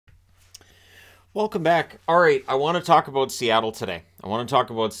Welcome back. All right, I want to talk about Seattle today. I want to talk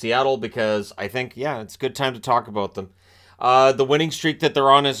about Seattle because I think, it's a good time to talk about them. The winning streak that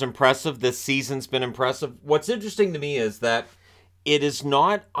they're on is impressive. This season's been impressive. What's interesting to me is that it is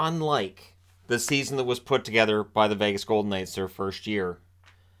not unlike the season that was put together by the Vegas Golden Knights their first year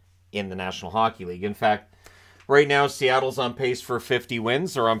in the National Hockey League. In fact, right now, Seattle's on pace for 50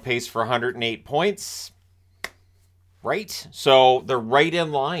 wins. They're on pace for 108 points. Right? So they're right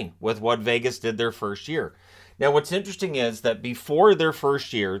in line with what Vegas did their first year. Now, what's interesting is that before their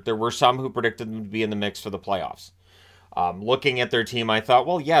first year, there were some who predicted them to be in the mix for the playoffs. Looking at their team, I thought,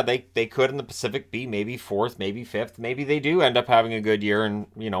 well, yeah, they could in the Pacific be maybe fourth, maybe fifth. Maybe they do end up having a good year and,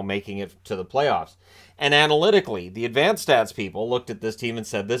 making it to the playoffs. And analytically, the advanced stats people looked at this team and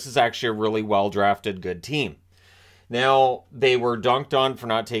said, this is actually a really well-drafted, good team. Now, they were dunked on for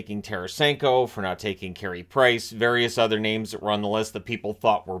not taking Tarasenko, for not taking Carey Price, various other names that were on the list that people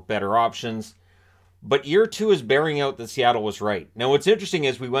thought were better options. But year two is bearing out that Seattle was right. Now, what's interesting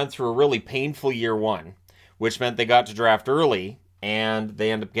is we went through a really painful year one, which meant they got to draft early, and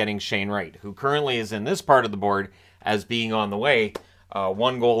they end up getting Shane Wright, who currently is in this part of the board as being on the way.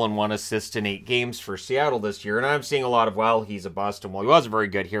 1 goal and 1 assist in 8 games for Seattle this year. And I'm seeing a lot of, well, he's a bust, and well, he wasn't very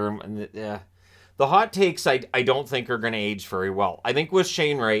good here. And the hot takes I don't think are going to age very well. I think with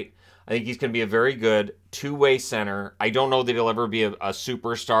Shane Wright, I think he's going to be a very good two-way center. I don't know that he'll ever be a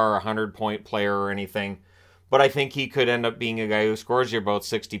superstar, 100-point player or anything, but I think he could end up being a guy who scores you about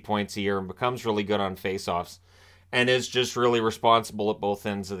 60 points a year and becomes really good on faceoffs and is just really responsible at both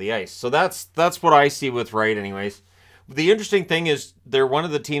ends of the ice. So that's what I see with Wright anyways. The interesting thing is they're one of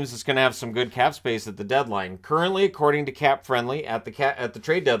the teams that's going to have some good cap space at the deadline. Currently, according to Cap Friendly, at the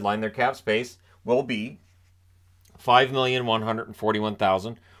trade deadline, their cap space will be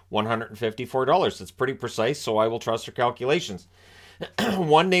 $5,141,154. That's pretty precise, so I will trust her calculations.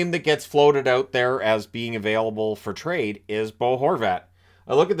 One name that gets floated out there as being available for trade is Bo Horvat.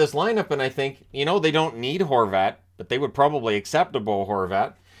 I look at this lineup and I think, they don't need Horvat, but they would probably accept a Bo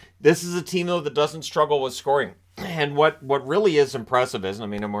Horvat. This is a team, though, that doesn't struggle with scoring. And what really is impressive is,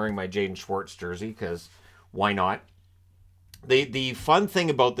 I'm wearing my Jaden Schwartz jersey because why not? The fun thing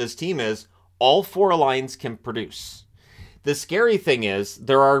about this team is all 4 lines can produce. The scary thing is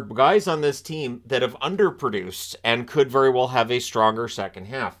there are guys on this team that have underproduced and could very well have a stronger second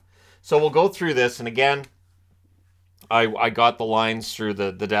half. So we'll go through this. And again, I got the lines through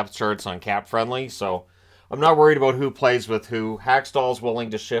the depth charts on Cap Friendly. So I'm not worried about who plays with who. Hackstall's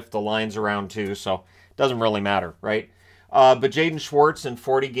willing to shift the lines around too. So it doesn't really matter, right? But Jaden Schwartz in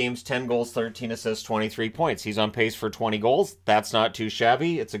 40 games, 10 goals, 13 assists, 23 points. He's on pace for 20 goals. That's not too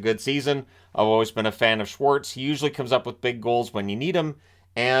shabby. It's a good season. I've always been a fan of Schwartz. He usually comes up with big goals when you need him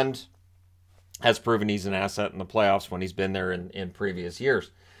and has proven he's an asset in the playoffs when he's been there in previous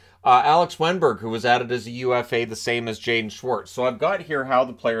years. Alex Wenberg, who was added as a UFA, the same as Jaden Schwartz. So I've got here how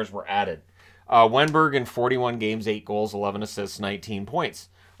the players were added. Wenberg in 41 games, 8 goals, 11 assists, 19 points.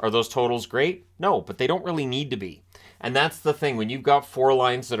 Are those totals great? No, but they don't really need to be. And that's the thing. When you've got 4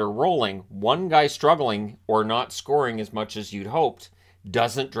 lines that are rolling, one guy struggling or not scoring as much as you'd hoped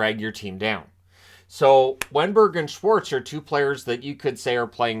doesn't drag your team down. So Wenberg and Schwartz are 2 players that you could say are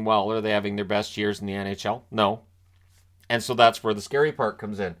playing well. Are they having their best years in the NHL? No. And so that's where the scary part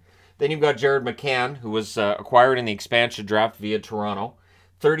comes in. Then you've got Jared McCann, who was acquired in the expansion draft via Toronto.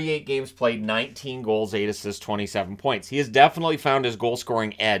 38 games played, 19 goals, 8 assists, 27 points. He has definitely found his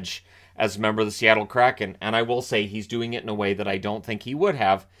goal-scoring edge as a member of the Seattle Kraken, and I will say he's doing it in a way that I don't think he would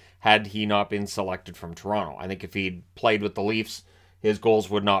have had he not been selected from Toronto. I think if he'd played with the Leafs, his goals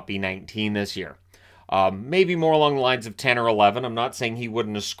would not be 19 this year. Maybe more along the lines of 10 or 11. I'm not saying he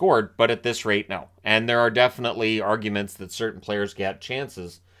wouldn't have scored, but at this rate, no. And there are definitely arguments that certain players get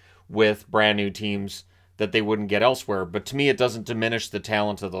chances with brand new teams that they wouldn't get elsewhere. But to me, it doesn't diminish the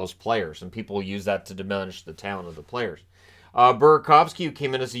talent of those players, and people use that to diminish the talent of the players. Burakovsky, who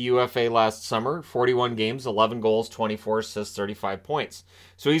came in as a UFA last summer, 41 games, 11 goals, 24 assists, 35 points.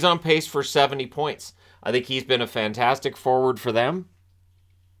 So he's on pace for 70 points. I think he's been a fantastic forward for them.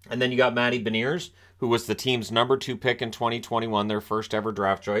 And then you got Matty Beniers, who was the team's number 2 pick in 2021, their first ever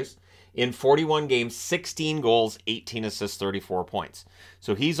draft choice. In 41 games, 16 goals, 18 assists, 34 points.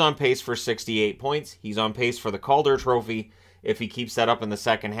 So he's on pace for 68 points. He's on pace for the Calder Trophy. If he keeps that up in the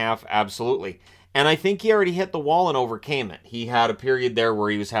second half, absolutely. And I think he already hit the wall and overcame it. He had a period there where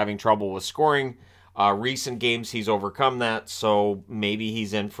he was having trouble with scoring. Recent games, he's overcome that, so maybe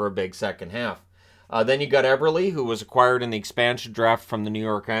he's in for a big second half. Then you got Eberle, who was acquired in the expansion draft from the New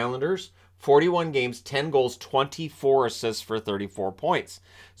York Islanders. 41 games, 10 goals, 24 assists for 34 points.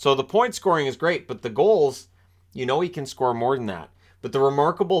 So the point scoring is great, but the goals, you know he can score more than that. But the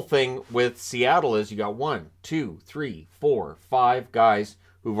remarkable thing with Seattle is you got 1, 2, 3, 4, 5 guys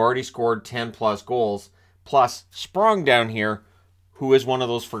who've already scored 10-plus goals, plus Sprong down here, who is one of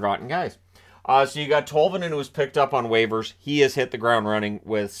those forgotten guys. So you got Tolvanen, who was picked up on waivers. He has hit the ground running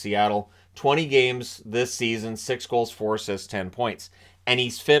with Seattle. 20 games this season, 6 goals, 4 assists, 10 points. And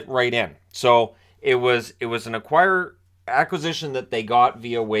he's fit right in. So it was an acquisition that they got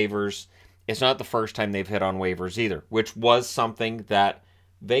via waivers. It's not the first time they've hit on waivers either, which was something that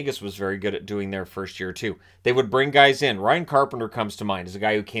Vegas was very good at doing their first year too. They would bring guys in. Ryan Carpenter comes to mind as a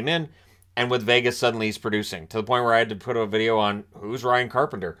guy who came in, and with Vegas suddenly he's producing to the point where I had to put a video on who's Ryan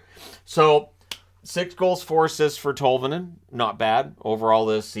Carpenter. So 6 goals, 4 assists for Tolvanen. Not bad overall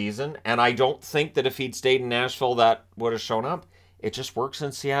this season. And I don't think that if he'd stayed in Nashville that would have shown up. It just works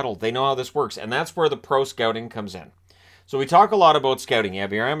in Seattle. They know how this works. And that's where the pro scouting comes in. So we talk a lot about scouting. You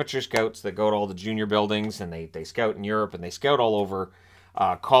have your amateur scouts that go to all the junior buildings and they scout in Europe and they scout all over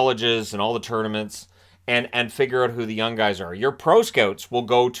colleges and all the tournaments and figure out who the young guys are. Your pro scouts will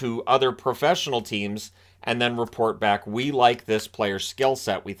go to other professional teams and then report back, we like this player's skill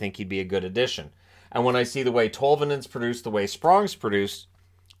set. We think he'd be a good addition. And when I see the way Tolvanen's produced, the way Sprong's produced,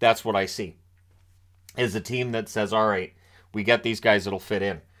 that's what I see. Is a team that says, all right, we get these guys that'll fit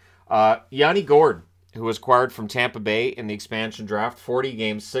in. Yanni Gourde, who was acquired from Tampa Bay in the expansion draft, 40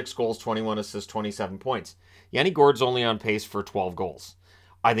 games, 6 goals, 21 assists, 27 points. Yanni Gourde's only on pace for 12 goals.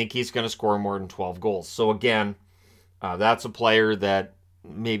 I think he's going to score more than 12 goals. So again, that's a player that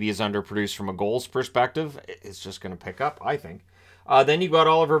maybe is underproduced from a goals perspective. It's just going to pick up, I think. Then you got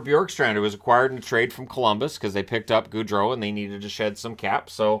Oliver Bjorkstrand, who was acquired in a trade from Columbus because they picked up Gaudreau and they needed to shed some cap.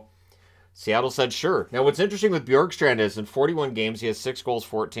 So Seattle said, sure. Now, what's interesting with Bjorkstrand is in 41 games, he has 6 goals,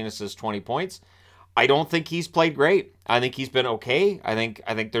 14 assists, 20 points. I don't think he's played great. I think he's been okay. I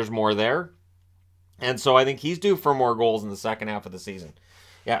think there's more there. And so I think he's due for more goals in the second half of the season.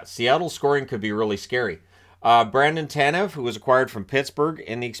 Yeah, Seattle's scoring could be really scary. Brandon Tanev, who was acquired from Pittsburgh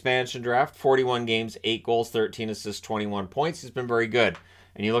in the expansion draft, 41 games, 8 goals, 13 assists, 21 points. He's been very good.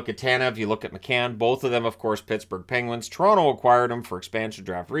 And you look at Tanev, you look at McCann, both of them, of course, Pittsburgh Penguins. Toronto acquired him for expansion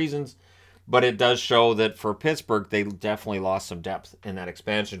draft reasons, but it does show that for Pittsburgh, they definitely lost some depth in that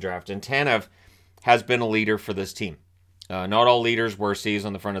expansion draft. And Tanev has been a leader for this team. Not all leaders wear C's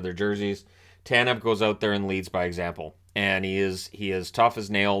on the front of their jerseys. Tanev goes out there and leads by example. And he is tough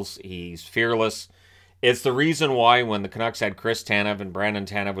as nails. He's fearless. It's the reason why when the Canucks had Chris Tanev and Brandon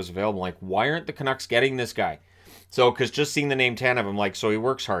Tanev was available, I'm like, why aren't the Canucks getting this guy? So, because just seeing the name Tanev, I'm like, so he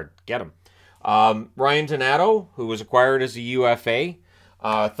works hard. Get him. Ryan Donato, who was acquired as a UFA,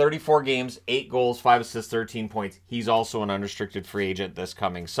 34 games, 8 goals, 5 assists, 13 points. He's also an unrestricted free agent this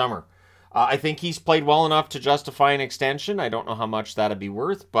coming summer. I think he's played well enough to justify an extension. I don't know how much that'd be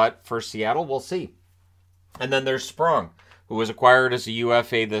worth, but for Seattle, we'll see. And then there's Sprong, who was acquired as a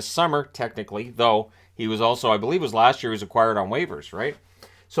UFA this summer, technically, though he was also, I believe it was last year, he was acquired on waivers, right?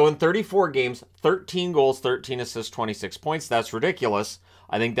 So in 34 games, 13 goals, 13 assists, 26 points. That's ridiculous.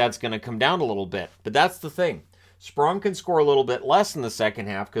 I think that's going to come down a little bit. But that's the thing. Sprong can score a little bit less in the second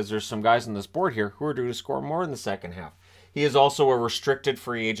half because there's some guys on this board here who are due to score more in the second half. He is also a restricted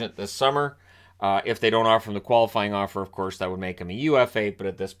free agent this summer. If they don't offer him the qualifying offer, of course, that would make him a UFA, but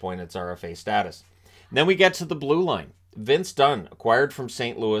at this point, it's RFA status. And then we get to the blue line. Vince Dunn, acquired from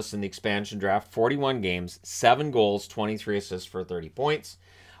St. Louis in the expansion draft, 41 games, 7 goals, 23 assists for 30 points.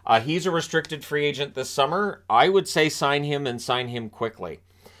 He's a restricted free agent this summer. I would say sign him and sign him quickly.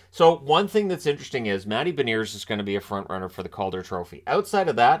 So one thing that's interesting is Matty Beniers is going to be a front runner for the Calder Trophy. Outside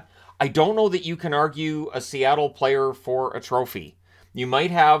of that, I don't know that you can argue a Seattle player for a trophy. You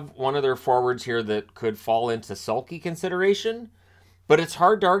might have one of their forwards here that could fall into sulky consideration, but it's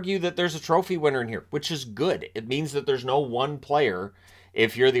hard to argue that there's a trophy winner in here, which is good. It means that there's no one player,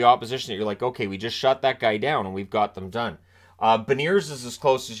 if you're the opposition, that you're like, okay, we just shut that guy down and we've got them done. Beniers is as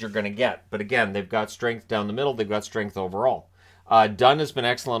close as you're going to get, but again, they've got strength down the middle, they've got strength overall. Dunn has been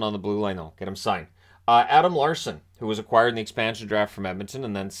excellent on the blue line, though. Get him signed. Adam Larson, who was acquired in the expansion draft from Edmonton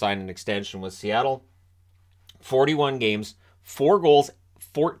and then signed an extension with Seattle. 41 games, 4 goals,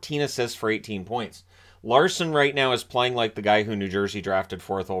 14 assists for 18 points. Larson right now is playing like the guy who New Jersey drafted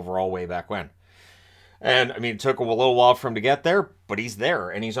 4th overall way back when. And, I mean, it took a little while for him to get there, but he's there,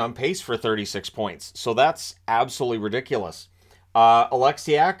 and he's on pace for 36 points. So that's absolutely ridiculous.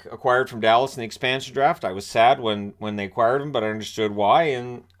 Alexiak, acquired from Dallas in the expansion draft. I was sad when they acquired him, but I understood why,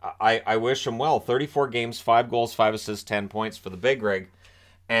 and I wish him well. 34 games, 5 goals, 5 assists, 10 points for the big rig,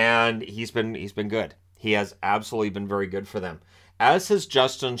 and he's been good. He has absolutely been very good for them. As has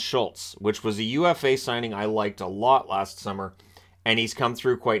Justin Schultz, which was a UFA signing I liked a lot last summer, and he's come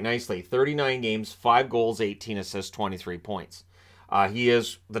through quite nicely. 39 games, 5 goals, 18 assists, 23 points. He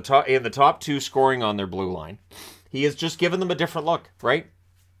is in the top 2 scoring on their blue line. He has just given them a different look, right?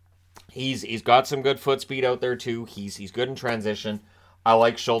 He's got some good foot speed out there too. He's good in transition. I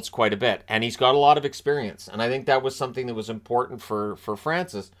like Schultz quite a bit, and he's got a lot of experience. And I think that was something that was important for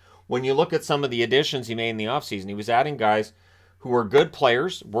Francis. When you look at some of the additions he made in the offseason, he was adding guys who were good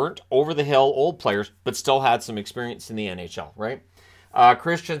players, weren't over-the-hill old players, but still had some experience in the NHL, right?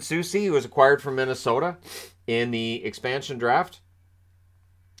 Christian Soucy, who was acquired from Minnesota in the expansion draft.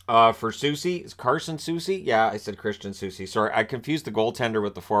 For Soucy, is Carson Soucy? Yeah, I said Christian Soucy. Sorry, I confused the goaltender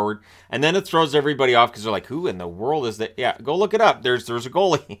with the forward. And then it throws everybody off because they're like, who in the world is that? Yeah, go look it up. There's a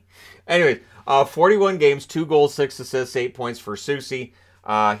goalie. Anyways, 41 games, 2 goals, 6 assists, 8 points for Soucy.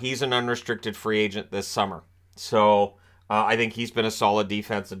 He's an unrestricted free agent this summer. So I think he's been a solid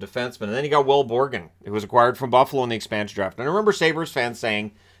defensive defenseman. And then you got Will Borgen, who was acquired from Buffalo in the expansion draft. And I remember Sabres fans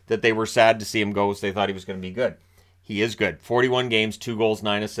saying that they were sad to see him go because they thought he was going to be good. He is good. 41 games, 2 goals,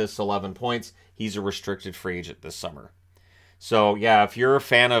 9 assists, 11 points. He's a restricted free agent this summer. So, yeah, if you're a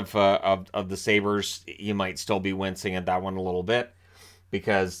fan of the Sabres, you might still be wincing at that one a little bit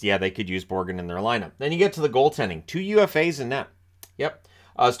because, yeah, they could use Borgen in their lineup. Then you get to the goaltending. 2 UFAs in net. Yep.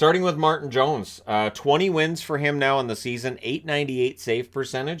 Starting with Martin Jones. 20 wins for him now in the season. .898 save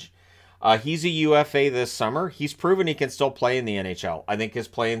percentage. He's a UFA this summer. He's proven he can still play in the NHL. I think his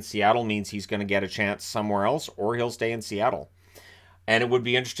play in Seattle means he's going to get a chance somewhere else, or he'll stay in Seattle. And it would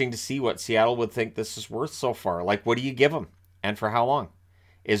be interesting to see what Seattle would think this is worth so far. Like, what do you give him? And for how long?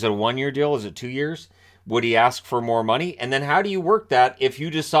 Is it a 1-year deal? Is it 2 years? Would he ask for more money? And then how do you work that if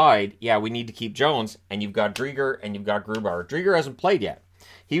you decide, yeah, we need to keep Jones, and you've got Drieger and you've got Grubauer? Drieger hasn't played yet.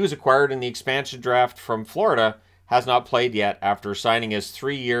 He was acquired in the expansion draft from Florida, has not played yet after signing his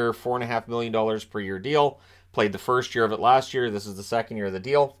 3-year, $4.5 million per year deal. Played the first year of it last year. This is the second year of the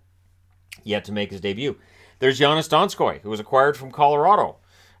deal. Yet to make his debut. There's Jonas Donskoy, who was acquired from Colorado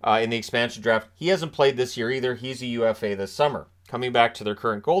in the expansion draft. He hasn't played this year either. He's a UFA this summer. Coming back to their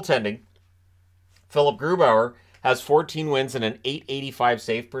current goaltending, Philip Grubauer has 14 wins and an .885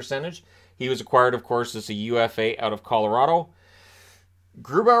 save percentage. He was acquired, of course, as a UFA out of Colorado.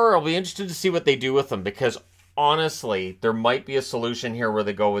 Grubauer, I'll be interested to see what they do with him because honestly, there might be a solution here where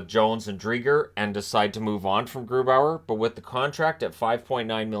they go with Jones and Drieger and decide to move on from Grubauer. But with the contract at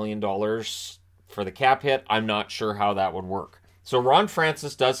 $5.9 million for the cap hit, I'm not sure how that would work. So Ron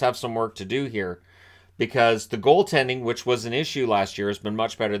Francis does have some work to do here because the goaltending, which was an issue last year, has been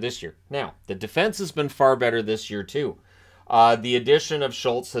much better this year. Now, the defense has been far better this year too. The addition of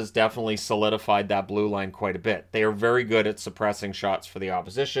Schultz has definitely solidified that blue line quite a bit. They are very good at suppressing shots for the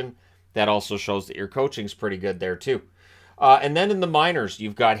opposition. That also shows that your coaching's pretty good there too. And then in the minors,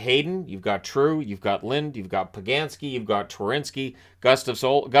 you've got Hayden, you've got True, you've got Lind, you've got Pagansky, you've got Twarynski, Gustav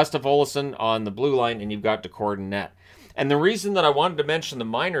Olsson on the blue line, and you've got Decord and net. And the reason that I wanted to mention the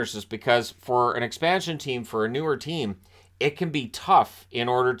minors is because for an expansion team, for a newer team, it can be tough in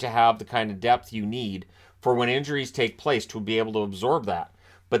order to have the kind of depth you need for when injuries take place to be able to absorb that.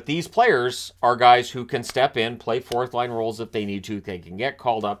 But these players are guys who can step in, play fourth-line roles if they need to. They can get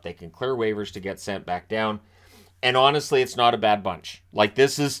called up. They can clear waivers to get sent back down. And honestly, it's not a bad bunch. Like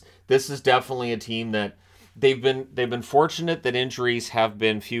this is definitely a team that they've been fortunate that injuries have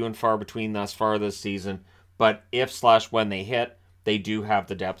been few and far between thus far this season. But if/when they hit, they do have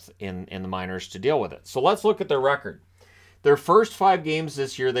the depth in the minors to deal with it. So let's look at their record. Their first 5 games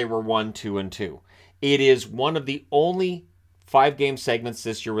this year, they were 1-2-2. It is one of the only 5-game segments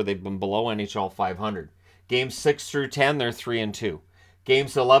this year where they've been below NHL 500. Games 6 through 10, they're 3-2.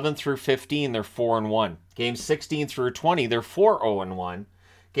 Games 11 through 15, they're 4-1. Games 16 through 20, they're 4-0-1.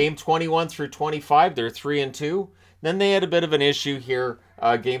 Game 21 through 25, they're 3-2. Then they had a bit of an issue here.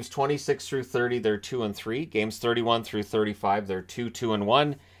 Games 26 through 30, they're 2-3. Games 31 through 35, they're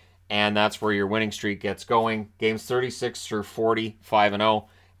 2-1. And that's where your winning streak gets going. Games 36 through 40, 5-0.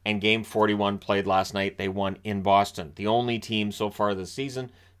 And game 41 played last night. They won in Boston. The only team so far this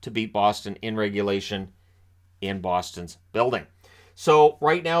season to beat Boston in regulation in Boston's building. So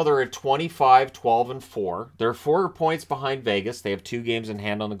right now they're at 25, 12, and 4. They're 4 points behind Vegas. They have 2 games in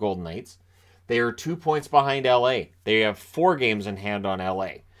hand on the Golden Knights. They are 2 points behind LA. They have 4 games in hand on LA.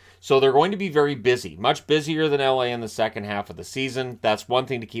 So they're going to be very busy, much busier than LA in the second half of the season. That's one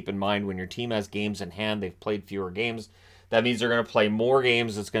thing to keep in mind when your team has games in hand. They've played fewer games. That means they're going to play more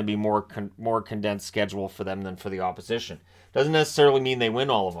games. It's going to be more condensed schedule for them than for the opposition. Doesn't necessarily mean they win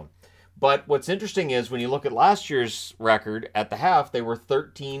all of them. But what's interesting is when you look at last year's record at the half, they were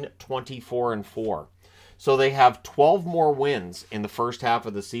 13, 24, and 4. So they have 12 more wins in the first half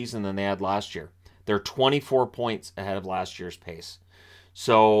of the season than they had last year. They're 24 points ahead of last year's pace.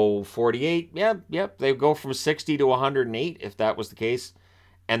 So 48, yep, they go from 60 to 108 if that was the case.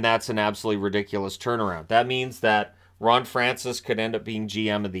 And that's an absolutely ridiculous turnaround. That means that Ron Francis could end up being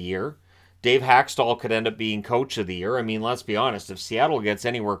GM of the year. Dave Hackstall could end up being coach of the year. I mean, let's be honest. If Seattle gets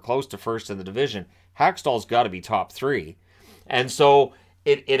anywhere close to first in the division, Hackstall's got to be top 3. And so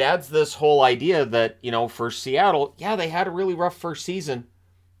it adds this whole idea that, you know, for Seattle, yeah, they had a really rough first season,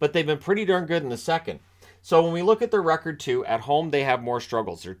 but they've been pretty darn good in the second. So when we look at their record too, at home they have more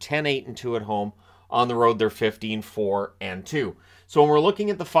struggles. They're 10-8-2 at home. On the road, they're 15-4-2. So when we're looking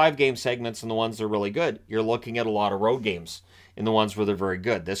at the 5-game segments and the ones that are really good, you're looking at a lot of road games in the ones where they're very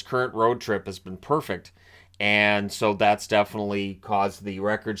good. This current road trip has been perfect, and so that's definitely caused the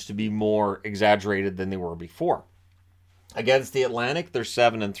records to be more exaggerated than they were before. Against the Atlantic, they're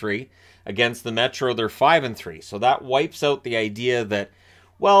 7-3. Against the Metro, they're 5-3. So that wipes out the idea that,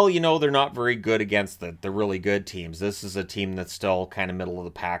 well, you know, they're not very good against the really good teams. This is a team that's still kind of middle of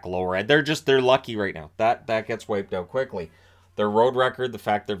the pack, lower end. They're lucky right now. That gets wiped out quickly. Their road record, the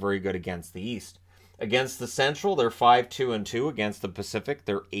fact they're very good against the East. Against the Central, they're 5-2-2. Against the Pacific,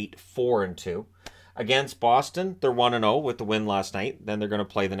 they're 8-4-2. Against Boston, they're 1-0 with the win last night. Then they're going to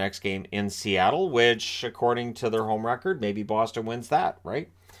play the next game in Seattle, which, according to their home record, maybe Boston wins that, right?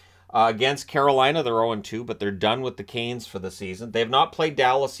 Against Carolina, they're 0-2, but they're done with the Canes for the season. They have not played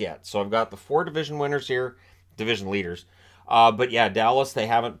Dallas yet, so I've got the 4 division winners here, division leaders. But yeah, Dallas, they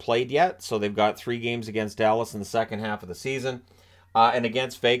haven't played yet, so they've got 3 games against Dallas in the second half of the season. And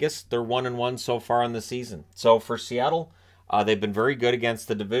against Vegas, they're 1-1 so far in the season. So for Seattle, they've been very good against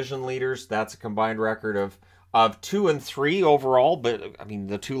the division leaders. That's a combined record of 2-3 overall, but I mean,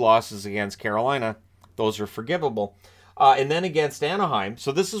 the 2 losses against Carolina, those are forgivable. And then against Anaheim,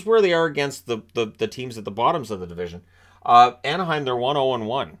 so this is where they are against the teams at the bottoms of the division. Anaheim, they're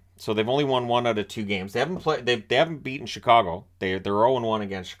 1-0-1, so they've only won 1 out of 2 games. They haven't played. They haven't beaten Chicago. They're 0-1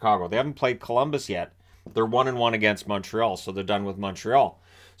 against Chicago. They haven't played Columbus yet. They're 1-1 against Montreal, so they're done with Montreal.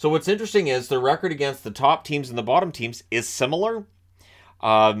 So what's interesting is the record against the top teams and the bottom teams is similar.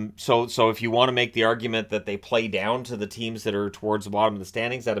 So if you want to make the argument that they play down to the teams that are towards the bottom of the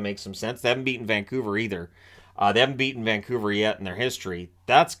standings, that'll make some sense. They haven't beaten Vancouver either. They haven't beaten Vancouver yet in their history.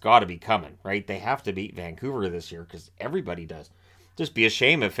 That's got to be coming, right? They have to beat Vancouver this year because everybody does. Just be a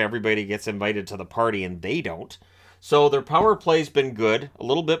shame if everybody gets invited to the party and they don't. So their power play's been good, a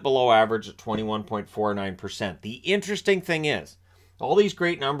little bit below average at 21.49%. The interesting thing is, all these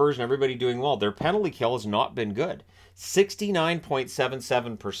great numbers and everybody doing well, their penalty kill has not been good.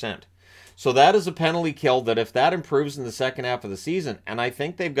 69.77%. So that is a penalty kill that if that improves in the second half of the season, and I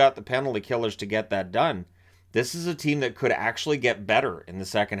think they've got the penalty killers to get that done, this is a team that could actually get better in the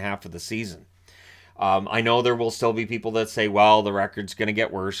second half of the season. I know there will still be people that say, well, the record's going to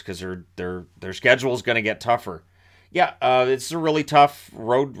get worse because their schedule is going to get tougher. Yeah, it's a really tough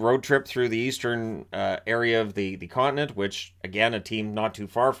road trip through the eastern area of the continent, which, again, a team not too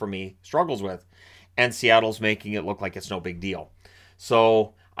far from me struggles with. And Seattle's making it look like it's no big deal.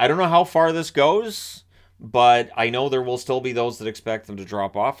 So I don't know how far this goes, but I know there will still be those that expect them to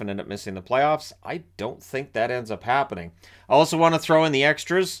drop off and end up missing the playoffs. I don't think that ends up happening. I also want to throw in the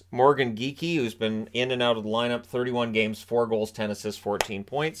extras. Morgan Geekie, who's been in and out of the lineup, 31 games, 4 goals, 10 assists, 14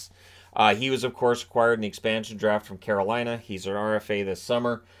 points. He was, of course, acquired in the expansion draft from Carolina. He's an RFA this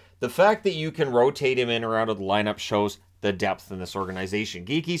summer. The fact that you can rotate him in or out of the lineup shows the depth in this organization.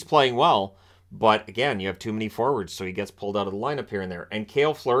 Geekie's playing well, but again, you have too many forwards, so he gets pulled out of the lineup here and there. And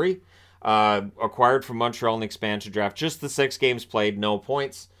Cale Fleury, acquired from Montreal in the expansion draft, just the 6 games played, no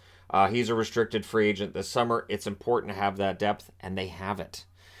points. He's a restricted free agent this summer. It's important to have that depth, and they have it.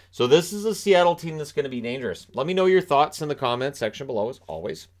 So this is a Seattle team that's going to be dangerous. Let me know your thoughts in the comments section below, as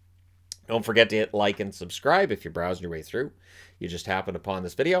always. Don't forget to hit like and subscribe if you're browsing your way through. You just happened upon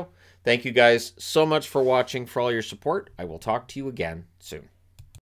this video. Thank you guys so much for watching, for all your support. I will talk to you again soon.